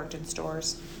 "Oh, I worked in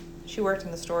stores." She worked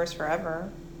in the stores forever,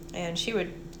 and she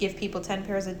would give people 10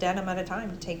 pairs of denim at a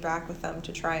time to take back with them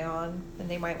to try on, and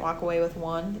they might walk away with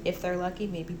one if they're lucky,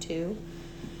 maybe two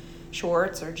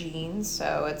shorts or jeans.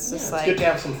 So it's just like it's good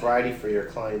to have some variety for your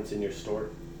clients in your store.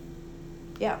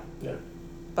 Yeah. Yeah.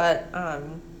 But I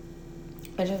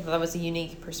just thought that was a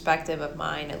unique perspective of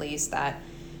mine, at least, that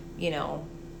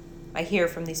I hear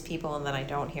from these people and then I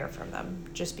don't hear from them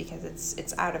just because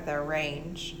it's out of their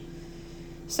range.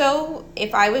 So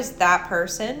if I was that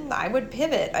person, I would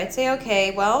pivot. I'd say,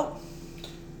 okay, well,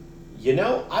 You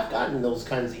know, I've gotten those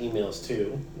kinds of emails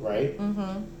too, right?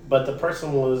 Mm-hmm. But the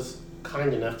person was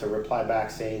kind enough to reply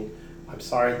back saying, I'm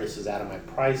sorry, this is out of my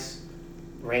price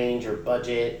range or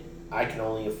budget. I can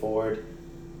only afford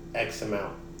X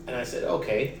amount. And I said,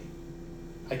 okay,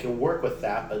 I can work with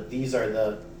that, but these are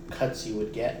the cuts you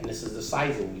would get, and this is the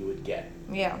sizing you would get.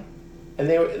 Yeah. And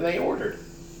they ordered.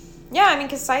 Yeah, I mean,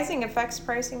 because sizing affects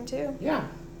pricing too. Yeah.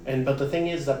 But the thing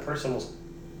is, that person was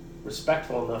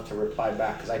respectful enough to reply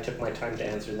back because I took my time to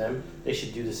answer them. They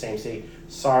should do the same. Say,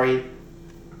 sorry,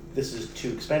 this is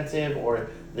too expensive, or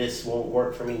this won't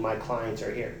work for me. My clients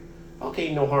are here.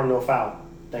 Okay, no harm, no foul.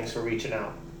 Thanks for reaching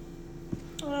out.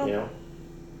 Well, You know?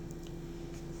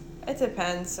 it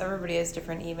depends. Everybody has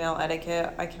different email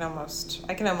etiquette. I can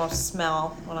almost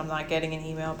smell when I'm not getting an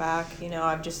email back. You know,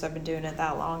 I've been doing it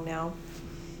that long now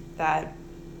that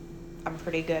I'm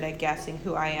pretty good at guessing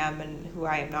who I am and who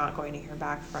I am not going to hear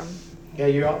back from. Yeah,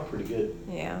 you're all pretty good.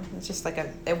 Yeah, it's just like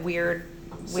a weird,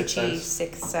 Sixth witchy sense.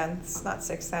 sixth sense. Not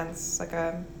sixth sense, like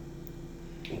a...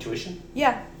 Intuition?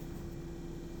 Yeah.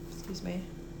 Excuse me.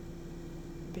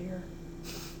 Beer.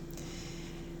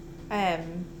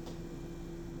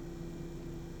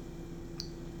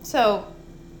 So,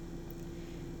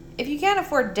 if you can't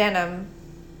afford denim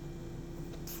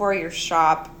for your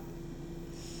shop,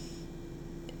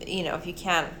 you know, if you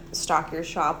can't stock your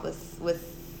shop with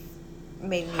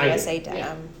made in USA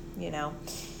denim, you know,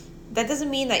 that doesn't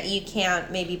mean that you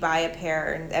can't maybe buy a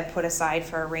pair and put aside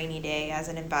for a rainy day as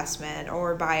an investment,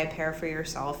 or buy a pair for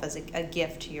yourself as a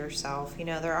gift to yourself. You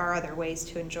know, there are other ways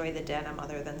to enjoy the denim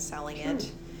other than selling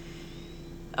it.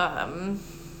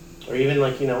 Or even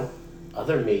like, you know,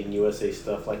 other made in USA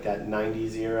stuff like that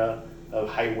 90s era of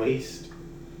high waist.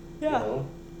 Yeah. You know?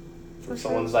 For If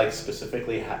someone's like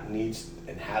specifically needs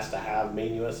and has to have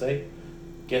made in USA,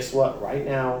 guess what? Right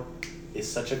now is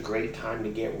such a great time to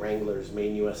get Wranglers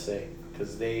made in USA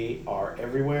because they are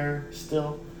everywhere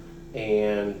still,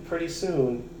 and pretty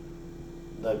soon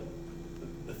the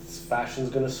fashion's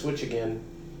going to switch again,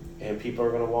 and people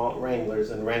are going to want Wranglers,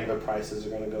 and Wrangler prices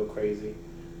are going to go crazy.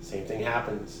 Same thing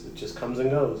happens. It just comes and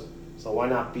goes. So why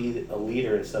not be a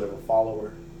leader instead of a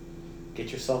follower?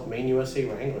 Get yourself made in USA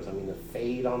Wranglers. I mean, the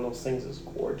fade on those things is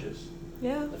gorgeous.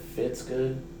 Yeah. The fit's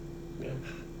good. Yeah.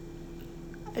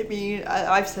 I mean,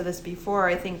 I've said this before.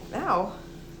 I think, ow,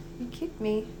 you kicked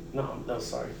me. No,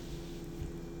 sorry.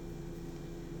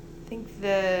 I think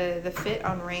the fit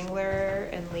on Wrangler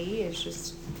and Lee is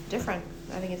just different.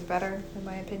 I think it's better, in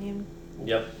my opinion.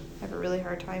 Yep. I have a really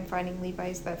hard time finding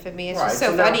Levi's that fit me. It's Right, just so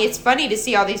so now- funny. It's funny to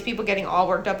see all these people getting all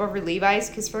worked up over Levi's,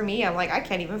 because for me, I'm like, I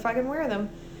can't even fucking wear them.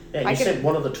 Yeah, you said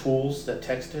one of the tools that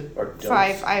texted or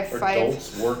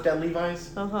adults worked at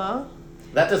Levi's. Uh-huh.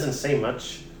 That doesn't say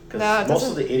much because No, it most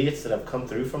doesn't. of the idiots that have come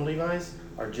through from Levi's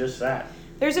are just that.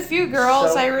 There's a few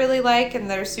girls So- I really like, and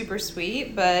they're super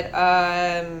sweet, but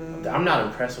I'm not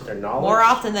impressed with their knowledge. more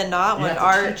often than not, You when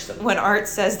have to teach them. Art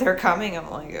says they're coming,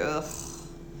 I'm like, ugh.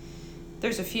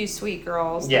 There's a few sweet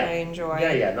girls that I enjoy.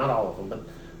 Yeah, not all of them,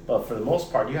 but for the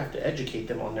most part, you have to educate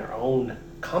them on their own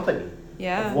company.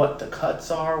 Yeah. Of what the cuts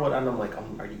are, and I'm like,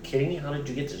 are you kidding me? How did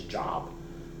you get this job?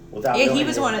 Without Yeah, he knowing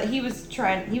was it?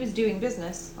 he was doing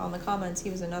business on the comments. He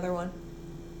was another one.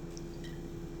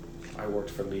 I worked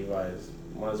for Levi's.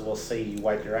 Might as well say you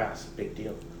wiped your ass. Big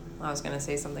deal. I was going to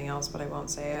say something else, but I won't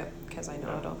say it because I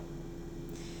know No. it'll.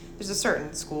 There's a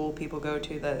certain school people go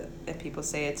to that if people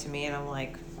say it to me and I'm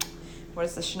like, what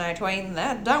is the Shania Twain?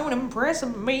 That don't impress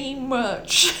me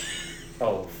much.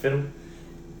 Oh, fit 'em?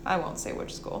 I won't say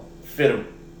which school. Fit 'em.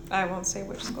 I won't say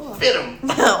which school. Fit 'em.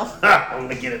 No. I'm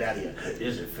gonna get it out of you.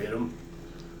 Is it fit 'em?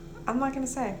 I'm not going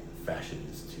to say. Fashion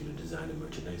Institute of Design and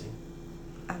Merchandising.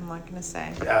 I'm not going to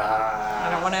say. I Ah.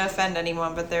 don't want to offend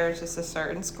anyone, but there's just a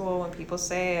certain school when people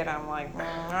say it, I'm like,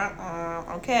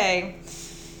 okay.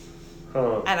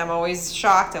 Huh. And I'm always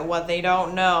shocked at what they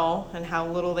don't know and how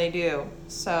little they do.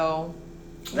 So,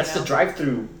 That's the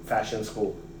drive-through fashion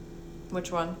school.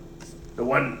 Which one? The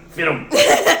one, fit 'em.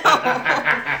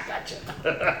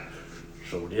 Gotcha.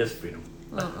 So it is fit 'em.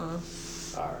 All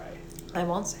right. I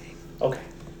won't say. Okay.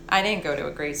 I didn't go to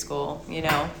a great school, you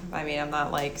know. I mean, I'm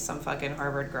not like some fucking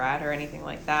Harvard grad or anything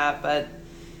like that, but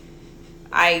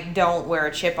I don't wear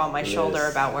a chip on my shoulder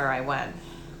Yes. about where I went.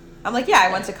 I'm like, yeah,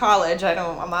 I went to college. I'm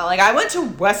not like, I went to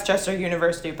Westchester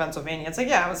University of Pennsylvania. It's like,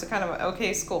 yeah, it was a kind of an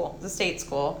okay school, the state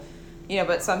school. You know,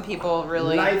 but some people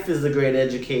really... Life is the great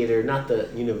educator, not the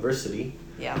university.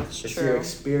 Yeah, that's It's true. your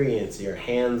experience, your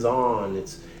hands-on.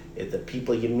 It's the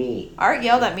people you meet. Art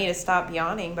yelled at me to stop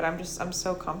yawning, but I'm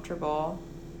so comfortable.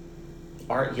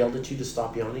 Art yelled at you to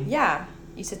stop yawning? Yeah.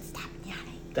 You said, stop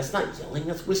yawning. That's not yelling,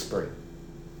 that's whispering.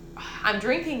 I'm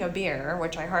drinking a beer,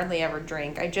 which I hardly ever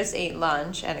drink. I just ate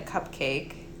lunch and a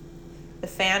cupcake. The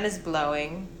fan is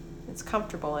blowing. It's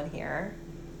comfortable in here.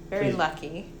 Very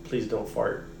lucky. Please don't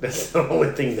fart. That's the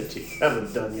only thing that you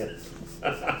haven't done yet.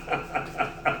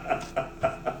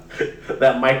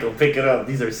 That mic will pick it up.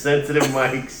 These are sensitive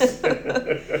mics.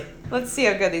 Let's see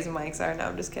how good these mics are. No,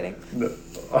 I'm just kidding. No.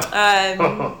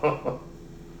 I'm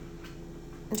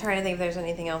trying to think if there's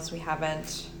anything else we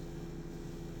haven't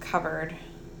covered.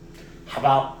 How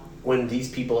about when these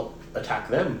people attack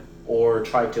them or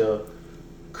try to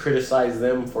criticize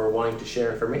them for wanting to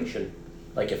share information?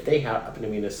 Like if they happen to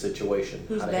be in a situation.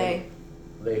 Who's they?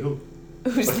 They who?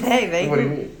 Who's they? They what who?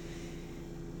 do you mean?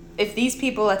 If these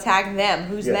people attack them,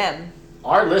 who's them?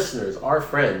 Our listeners, our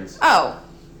friends. Oh.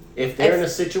 If they're in a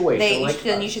situation like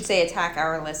then you should say attack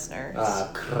our listeners.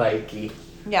 Crikey.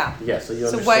 Yeah. Yeah, so you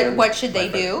understand. So what should they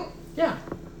do? Yeah.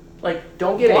 Like,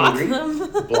 don't get angry.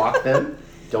 Block them.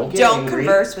 Don't get angry. Don't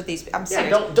converse with these. I'm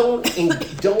serious.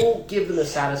 Don't give them the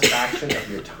satisfaction of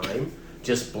your time.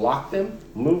 Just block them.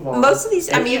 Move on. Most of these,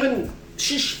 and even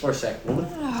shush for a sec, woman.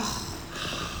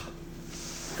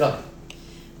 Go.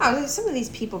 Oh, some of these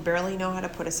people barely know how to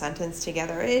put a sentence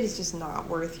together. It is just not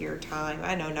worth your time.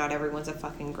 I know not everyone's a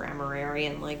fucking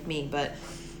grammarian like me, but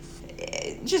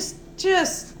just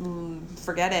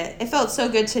forget it. It felt so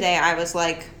good today. I was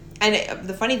like, and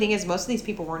the funny thing is, most of these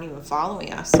people weren't even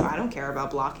following us, so I don't care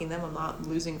about blocking them. I'm not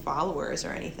losing followers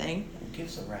or anything. Who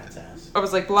gives a rat's ass? I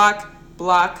was like, block,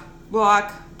 block,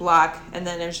 block, block, and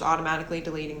then they're just automatically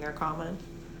deleting their comment.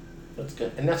 That's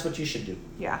good. And that's what you should do.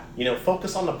 Yeah. You know,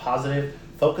 focus on the positive.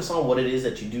 Focus on what it is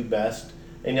that you do best.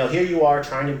 And, you know, here you are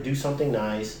trying to do something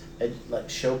nice, like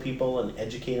show people and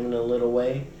educate them in a little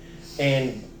way.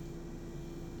 And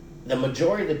the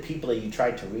majority of the people that you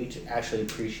tried to reach actually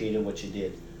appreciated what you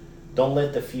did. Don't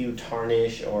let the few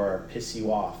tarnish or piss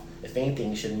you off. If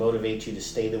anything, it should motivate you to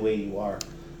stay the way you are,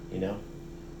 you know?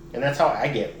 And that's how I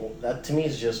get. Well, that to me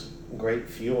is just great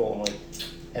fuel. I'm like,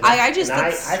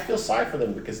 I feel sorry for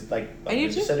them because, like you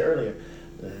just said earlier,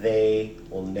 they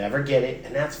will never get it,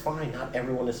 and that's fine. Not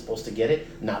everyone is supposed to get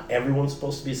it. Not everyone's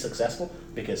supposed to be successful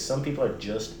because some people are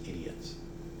just idiots.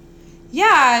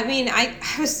 Yeah, I mean, I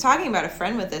was talking about a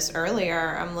friend with this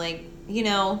earlier. I'm like, you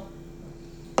know,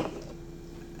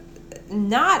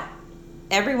 not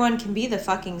everyone can be the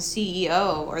fucking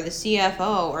CEO or the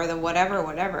CFO or the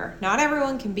whatever. Not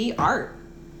everyone can be art.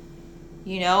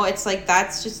 You know, it's like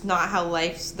that's just not how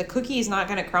the cookie is not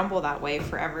going to crumble that way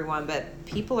for everyone. But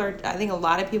I think a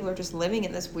lot of people are just living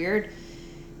in this weird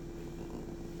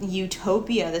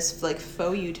utopia, this like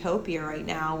faux utopia right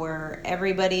now where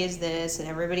everybody is this and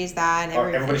everybody's that.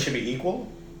 And everybody should be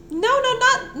equal? No,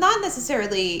 not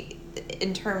necessarily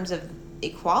in terms of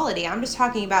equality. I'm just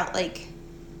talking about like...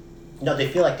 No, they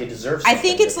feel like they deserve something. I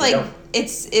think it's like,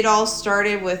 it all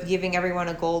started with giving everyone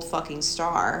a gold fucking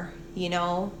star, you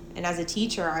know? And as a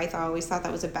teacher, I always thought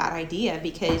that was a bad idea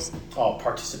because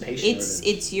participation.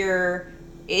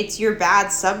 It's your bad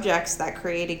subjects that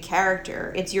created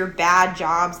character. It's your bad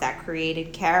jobs that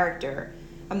created character.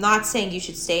 I'm not saying you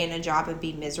should stay in a job and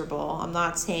be miserable. I'm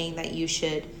not saying that you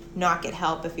should not get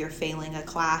help if you're failing a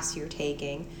class you're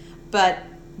taking. But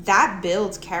that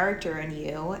builds character in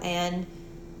you, and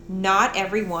not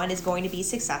everyone is going to be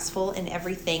successful in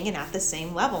everything and at the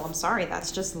same level. I'm sorry,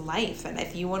 that's just life. And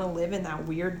if you want to live in that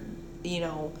weird, you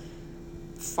know,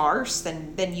 farce,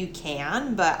 then you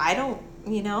can. But I don't,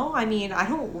 you know, I mean, I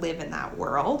don't live in that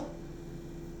world.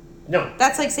 No.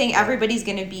 That's like saying everybody's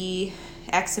going to be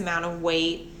X amount of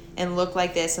weight and look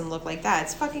like this and look like that.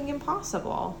 It's fucking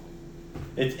impossible.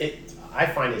 I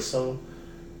find it so,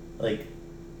 like,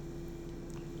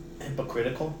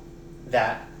 hypocritical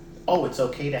that... Oh, it's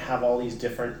okay to have all these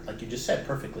different, like you just said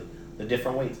perfectly, the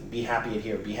different ways. Be happy at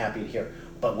here, be happy at here.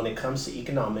 But when it comes to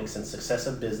economics and success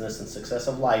of business and success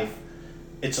of life,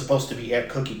 it's supposed to be a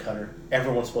cookie cutter.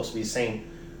 Everyone's supposed to be the same.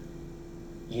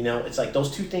 You know, it's like those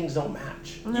two things don't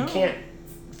match. No. You can't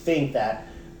think that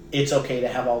it's okay to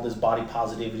have all this body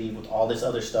positivity with all this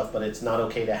other stuff, but it's not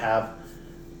okay to have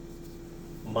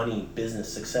money,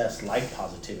 business, success, life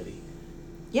positivity.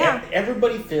 Yeah.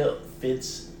 Everybody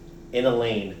fits in a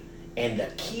lane. And the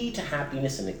key to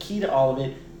happiness and the key to all of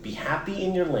it, be happy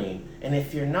in your lane. And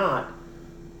if you're not,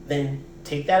 then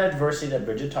take that adversity that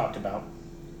Bridget talked about,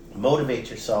 motivate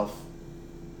yourself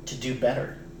to do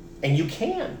better. And you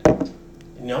can.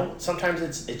 You know, sometimes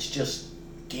it's just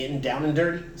getting down and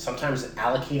dirty. Sometimes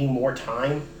allocating more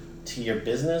time to your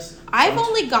business. I've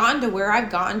only gone to where I've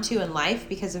gotten to in life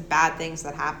because of bad things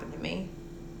that happened to me.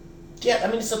 Yeah, I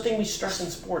mean, it's something we stress in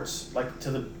sports, like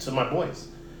to my boys.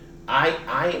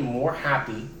 I am more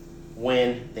happy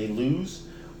when they lose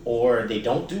or they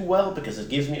don't do well because it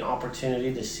gives me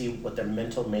opportunity to see what their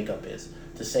mental makeup is.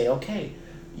 To say, okay,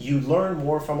 you learn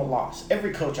more from a loss.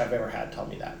 Every coach I've ever had told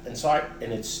me that,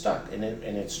 and it's stuck, and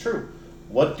it's true.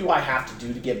 What do I have to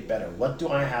do to get better? What do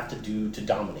I have to do to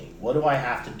dominate? What do I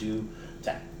have to do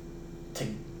to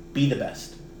be the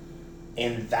best?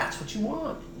 And that's what you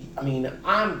want. I mean,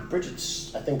 Bridget,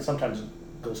 I think sometimes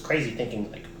goes crazy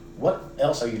thinking, like, what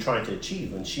else are you trying to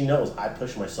achieve? And she knows I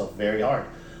push myself very hard.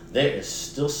 There is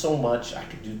still so much. I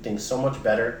could do things so much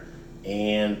better.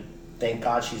 And thank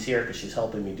God she's here because she's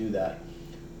helping me do that.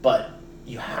 But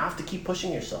you have to keep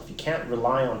pushing yourself. You can't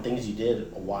rely on things you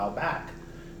did a while back.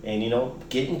 And,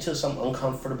 get into some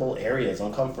uncomfortable areas,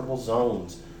 uncomfortable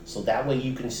zones, so that way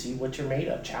you can see what you're made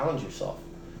of. Challenge yourself.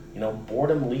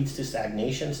 Boredom leads to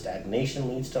stagnation. Stagnation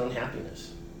leads to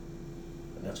unhappiness.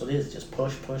 And that's what it is. Just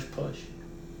push, push, push.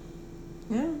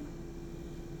 Yeah.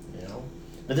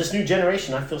 But this new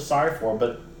generation, I feel sorry for.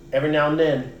 But every now and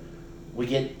then, we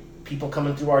get people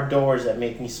coming through our doors that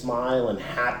make me smile and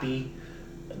happy.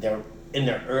 They're in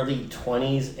their early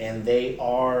 20s, and they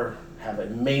have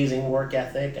an amazing work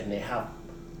ethic, and they have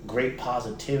great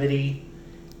positivity.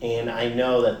 And I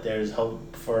know that there's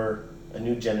hope for a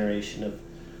new generation of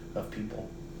people.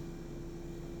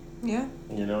 Yeah.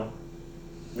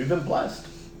 We've been blessed.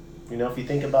 If you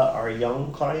think about our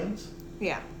young clients,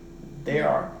 yeah, they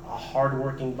are a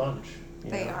hardworking bunch.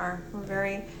 They are. We're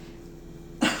very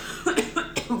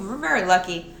we're very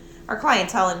lucky. Our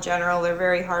clientele in general, they're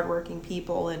very hardworking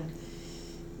people, and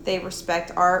they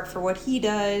respect Art for what he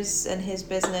does and his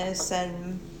business,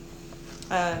 and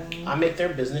I make their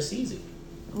business easy.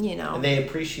 And they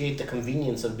appreciate the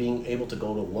convenience of being able to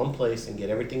go to one place and get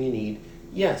everything you need.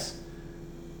 Yes.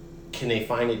 Can they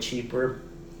find it cheaper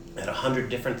at 100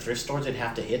 different thrift stores they'd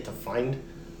have to hit to find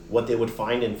what they would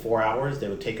find in 4 hours? They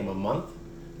would take them a month.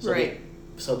 So right.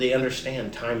 So they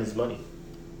understand time is money.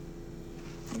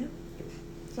 Yeah.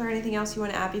 Is there anything else you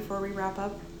want to add before we wrap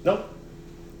up? Nope.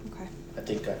 Okay. I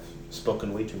think I've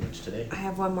spoken way too much today. I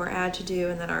have one more ad to do,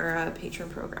 and then our patron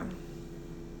program.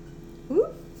 Woo.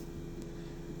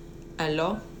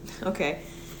 Hello? Okay.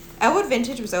 Elwood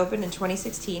Vintage was opened in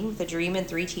 2016 with a dream and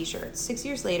 3 t-shirts. 6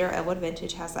 years later, Elwood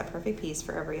Vintage has that perfect piece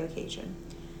for every occasion.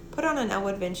 Put on an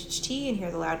Elwood Vintage tee and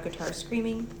hear the loud guitar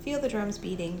screaming, feel the drums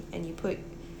beating, and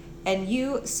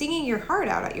you singing your heart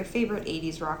out at your favorite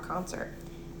 80s rock concert.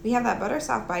 We have that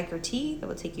Buttersoft biker tee that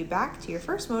will take you back to your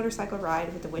first motorcycle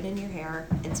ride with the wind in your hair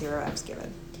and 0 F's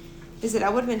given. Visit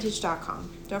ElwoodVintage.com.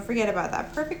 Don't forget about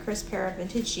that perfect crisp pair of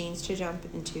vintage jeans to jump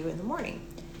into in the morning.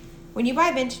 When you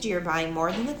buy vintage, you're buying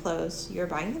more than the clothes. You're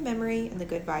buying the memory and the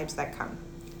good vibes that come.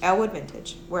 Elwood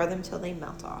Vintage. Wear them till they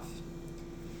melt off.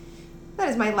 That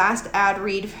is my last ad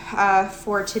read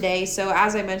for today. So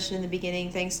as I mentioned in the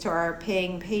beginning, thanks to our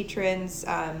paying patrons,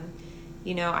 I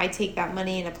take that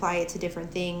money and apply it to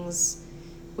different things.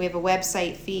 We have a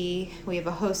website fee. We have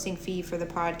a hosting fee for the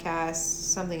podcast.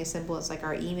 Something as simple as like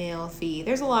our email fee.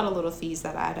 There's a lot of little fees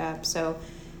that add up. So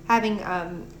having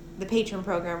the patron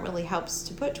program really helps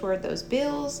to put toward those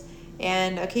bills,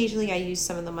 and occasionally I use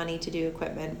some of the money to do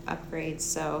equipment upgrades.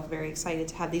 So very excited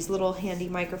to have these little handy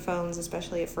microphones,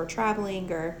 especially if we're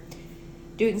traveling or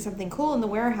doing something cool in the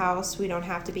warehouse. We don't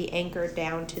have to be anchored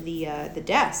down to the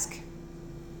desk.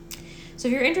 So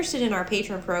if you're interested in our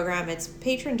patron program, it's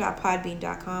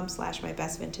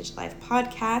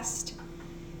patron.podbean.com/mybestvintagelifepodcast.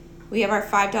 We have our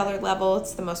 $5 level.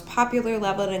 It's the most popular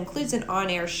level. It includes an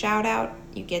on-air shout-out.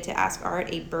 You get to ask Art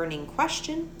a burning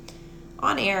question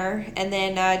on air. And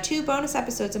then 2 bonus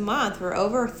episodes a month. We're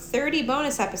over 30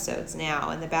 bonus episodes now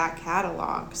in the back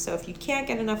catalog. So if you can't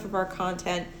get enough of our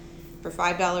content for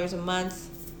 $5 a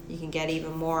month, you can get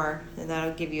even more. And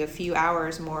that'll give you a few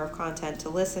hours more of content to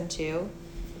listen to.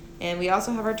 And we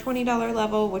also have our $20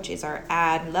 level, which is our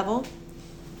ad level.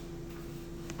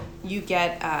 You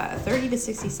get a 30 to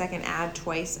 60 second ad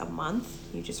twice a month.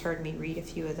 You just heard me read a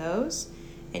few of those.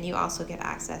 And you also get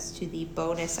access to the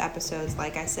bonus episodes.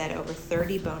 Like I said, over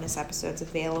 30 bonus episodes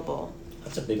available.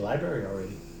 That's a big library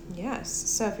already. Yes.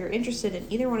 So if you're interested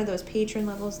in either one of those patron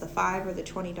levels, the $5 or the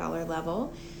 $20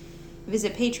 level,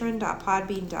 visit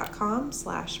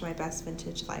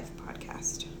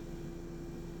patron.podbean.com/mybestvintagelifepodcast.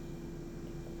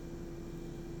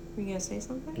 Were you going to say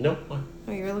something? Nope.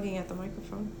 Oh, you're looking at the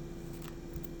microphone.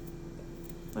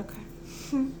 Okay.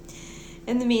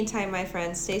 In the meantime, my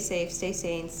friends, stay safe, stay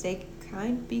sane, stay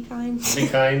kind, be kind. Be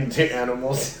kind to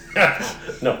animals.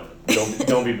 No,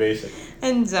 don't be basic.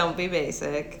 And don't be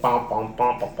basic. Bum, bum,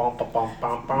 bum, bum, bum, bum,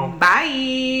 bum, bum.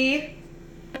 Bye.